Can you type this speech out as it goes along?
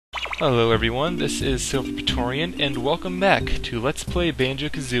Hello everyone, this is Silver Praetorian, and welcome back to Let's Play Banjo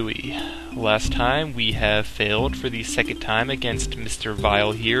Kazooie. Last time we have failed for the second time against Mr.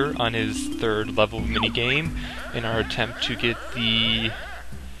 Vile here on his third level minigame in our attempt to get the...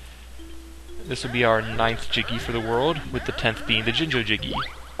 This will be our 9th Jiggy for the world, with the 10th being the Jinjo Jiggy.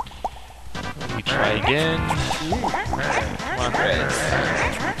 Let me try again. Come on, Reds.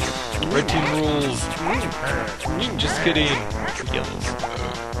 Red team rules! Just kidding! Yellows.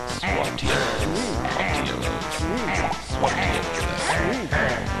 Swap yellows. Swap yellows. Swap yellows.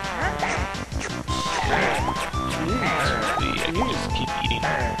 Actually, I can just keep eating.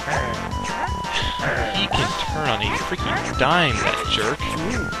 He can turn on a freaking dime, that jerk.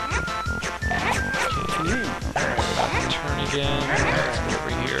 Okay. About to turn again. Let's go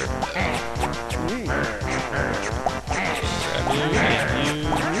over here. Grab you, and you.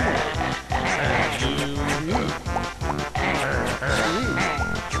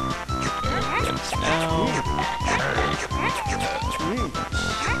 Now,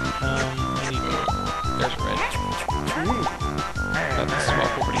 there's red. About to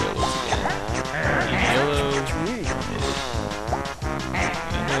swap over to yellows again. Yellow.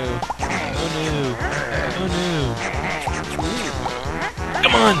 Oh no.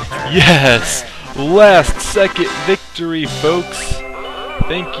 Come on! Yes! Last second victory, folks!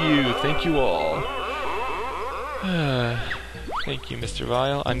 Thank you all. Thank you, Mr.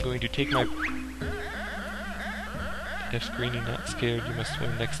 Vile. I'm going to take my... If Greenie not scared, you must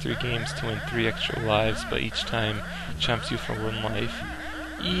win the next 3 games to win 3 extra lives, but each time chumps you for 1 life.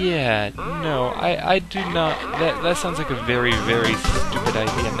 Yeah, no, I do not... That sounds like a very, very stupid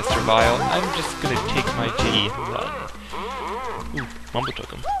idea, Mr. Vile. I'm just gonna take my Jiggy and run. Ooh, Mumbo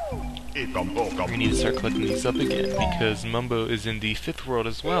took him. We need to start collecting these up again, because Mumbo is in the 5th world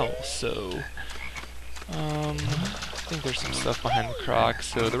as well, so... I think there's some stuff behind the croc,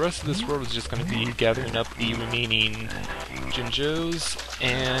 so the rest of this world is just going to be gathering up the remaining Jinjos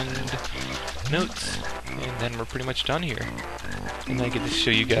and notes, and then we're pretty much done here. And I get to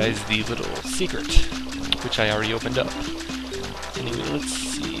show you guys the little secret, which I already opened up. Anyway, let's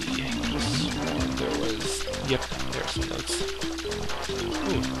see. There was... Yep, there are some notes.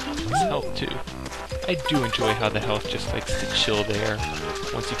 Ooh, there's health too. I do enjoy how the health just likes to chill there.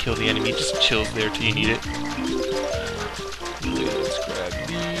 Once you kill the enemy, it just chills there till you need it. Let's grab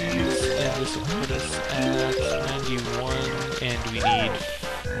these, and this will put us at 91, and we need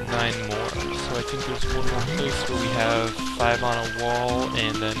 9 more. So I think there's one more place where we have 5 on a wall,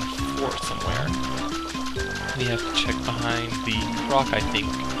 and then 4 somewhere. We have to check behind the croc, I think.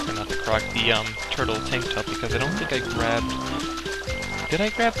 Or not the croc, the turtle tank top, because I don't think I grabbed... Did I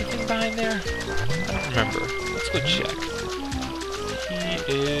grab the thing behind there? I don't remember. Let's go check. He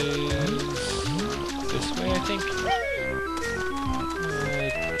is... this way, I think?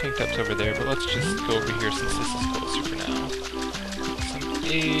 Tank top's over there, but let's just go over here since this is closer for now. Some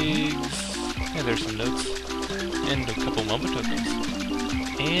eggs... Yeah, there's some notes. And a couple Mumbo tokens.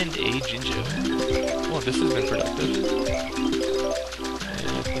 And a Jinjo. Well, this has been productive. And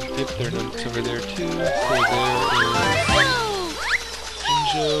I think there are notes over there too. So there is...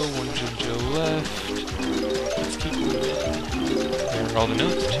 One Jinjo left. Let's keep moving. There are all the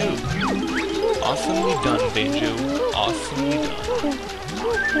notes too. Awesomely done, Banjo. Awesomely done.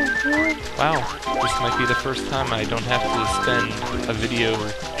 Wow, this might be the first time I don't have to spend a video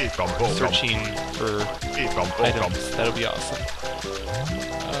searching for items. That'll be awesome.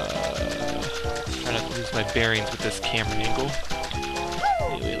 Trying not to lose my bearings with this camera angle.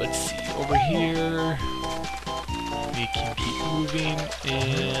 Anyway, let's see. Over here... We can keep moving,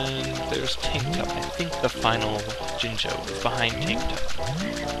 and there's Tank Top. I think the final Jinjo is behind Tank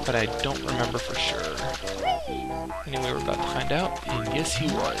Top, but I don't remember for sure. Anyway, we're about to find out, and yes, he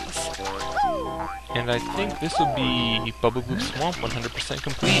was. And I think this will be Bubble Gloop Swamp 100%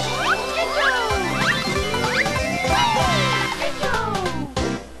 complete.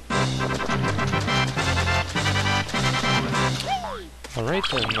 Alright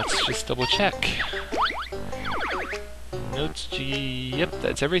then, let's just double check. Notes G... Yep,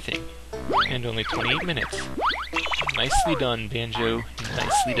 that's everything. And only 28 minutes. Nicely done, Banjo.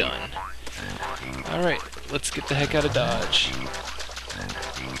 Nicely done. Alright, let's get the heck out of Dodge.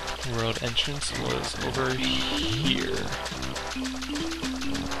 World entrance was over here.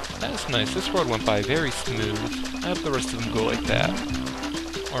 That's nice. This world went by very smooth. I hope the rest of them go like that.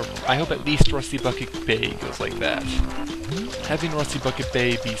 Or I hope at least Rusty Bucket Bay goes like that. Having Rusty Bucket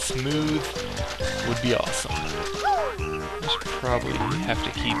Bay be smooth would be awesome. I should probably have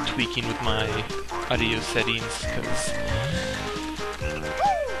to keep tweaking with my audio settings, because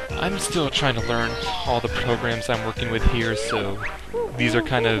I'm still trying to learn all the programs I'm working with here, so these are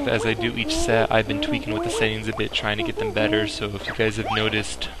kind of, as I do each set, I've been tweaking with the settings a bit, trying to get them better, so if you guys have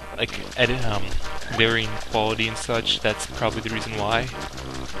noticed, like, varying quality and such, that's probably the reason why.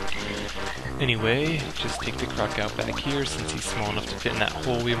 Anyway, just take the croc out back here, since he's small enough to fit in that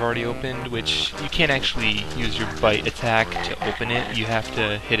hole we've already opened, which you can't actually use your bite attack to open it. You have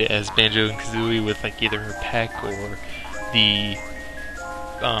to hit it as Banjo and Kazooie with like either her peck or the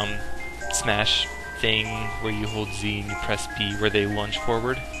smash thing where you hold Z and you press B where they lunge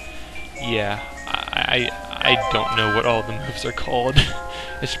forward. Yeah, I don't know what all the moves are called.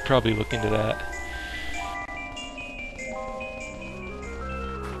 I should probably look into that.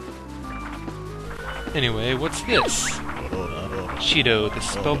 Anyway, what's this? Cheeto, the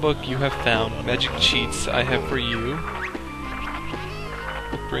spellbook you have found. Magic cheats I have for you.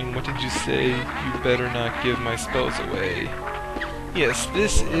 Brain, what did you say? You better not give my spells away. Yes,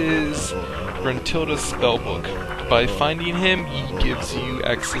 this is Gruntilda's spellbook. By finding him, he gives you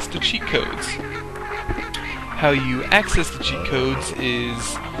access to cheat codes. How you access the cheat codes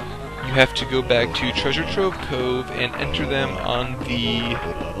is you have to go back to Treasure Trove Cove and enter them on the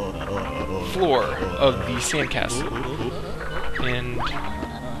floor of the sandcastle. And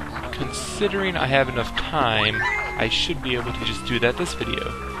considering I have enough time, I should be able to just do that this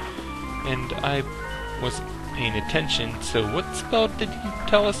video. And I wasn't paying attention, so what spell did you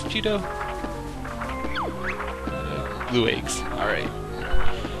tell us, Cheeto? Blue eggs. Alright.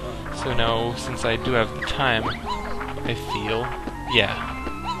 So now, since I do have the time, I feel... yeah.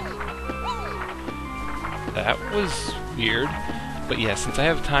 That was weird. But yeah, since I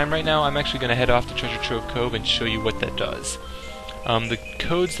have time right now, I'm actually going to head off to Treasure Trove Cove and show you what that does. The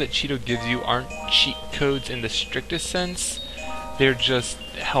codes that Cheeto gives you aren't cheat codes in the strictest sense. They're just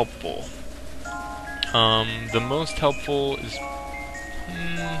helpful. The most helpful is...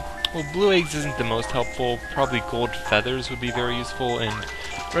 well, blue eggs isn't the most helpful. Probably gold feathers would be very useful, and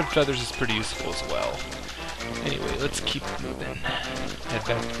red feathers is pretty useful as well. Anyway, let's keep moving. Head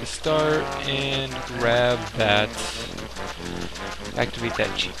back to the start and grab that... activate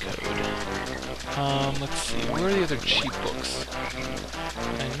that cheat code. Let's see, where are the other cheat books?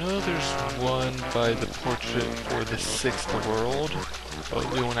 I know there's one by the portrait for the 6th world,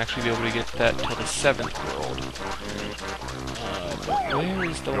 but we won't actually be able to get that till the 7th world. But where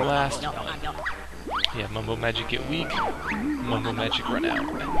is the last one? Yeah, Mumbo Magic get weak, Mumbo Magic run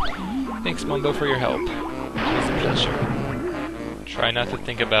out. Thanks, Mumbo, for your help. It was a pleasure. Try not to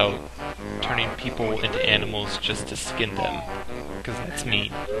think about turning people into animals just to skin them, because that's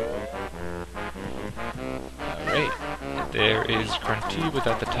mean. Alright, there is Grunty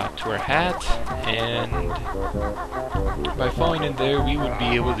without the top to her hat, and by falling in there we would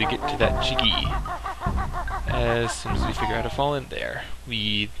be able to get to that Jiggy as soon as we figure out how to fall in there.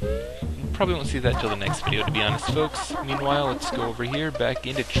 We probably won't see that till the next video, to be honest, folks. Meanwhile, let's go over here back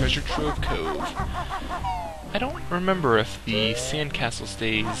into Treasure Trove Cove. I don't remember if the sandcastle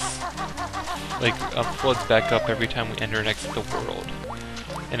stays, like, floods back up every time we enter and exit the world.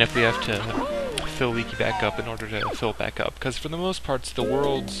 And if we have to fill Leaky back up in order to fill back up. Because for the most part, the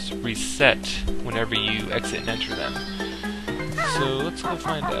worlds reset whenever you exit and enter them. So let's go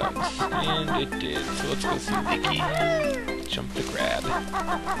find out. And it did. So let's go see Leaky. Jump the grab.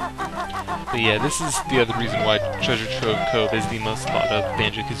 But yeah, this is the other reason why Treasure Trove Cove is the most thought of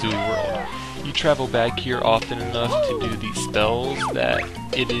Banjo Kazooie world. You travel back here often enough to do these spells that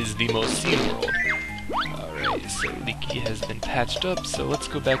it is the most seen world. Alright, so Leaky has been patched up, so let's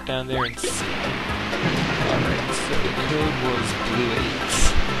go back down there and see. Alright, so the code was blue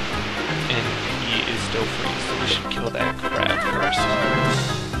eggs. And he is still free, so we should kill that crab first.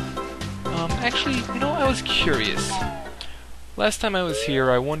 Actually, you know, I was curious. Last time I was here,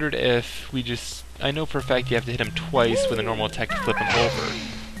 I wondered if we just... I know for a fact you have to hit him twice with a normal attack to flip him over.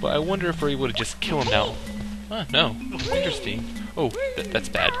 But I wonder if we're able to just kill him now. Ah, no. Interesting. Oh, that's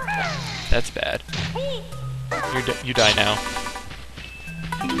bad. That's bad. You die now.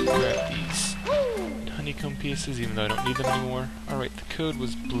 Grab these honeycomb pieces, even though I don't need them anymore. Alright, the code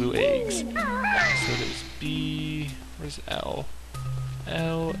was blue eggs. So there's B... where's L?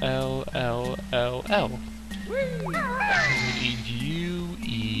 L, L, L, L, L. We need U,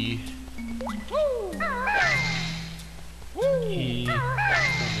 E... E...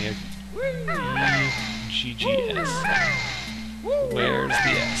 G, G, S. Where's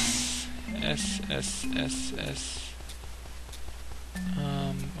the S? S, S, S, S...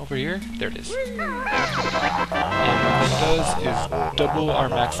 over here? There it is. And what it does is double our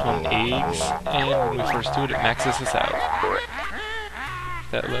maximum eggs, and when we first do it, it maxes us out.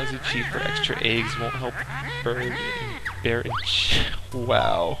 That lousy cheat for extra eggs won't help bear and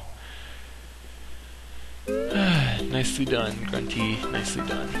wow. Nicely done, Grunty. Nicely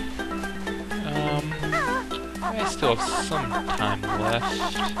done. I still have some time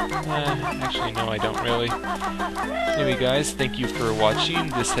left. Actually, no, I don't really. Anyway, guys, thank you for watching.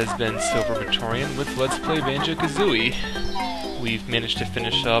 This has been Silver Victorian with Let's Play Banjo Kazooie. We've managed to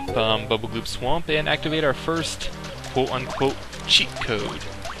finish up Bubble Gloop Swamp and activate our first quote-unquote cheat code,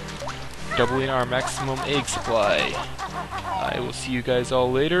 doubling our maximum egg supply. I will see you guys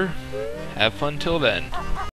all later. Have fun till then.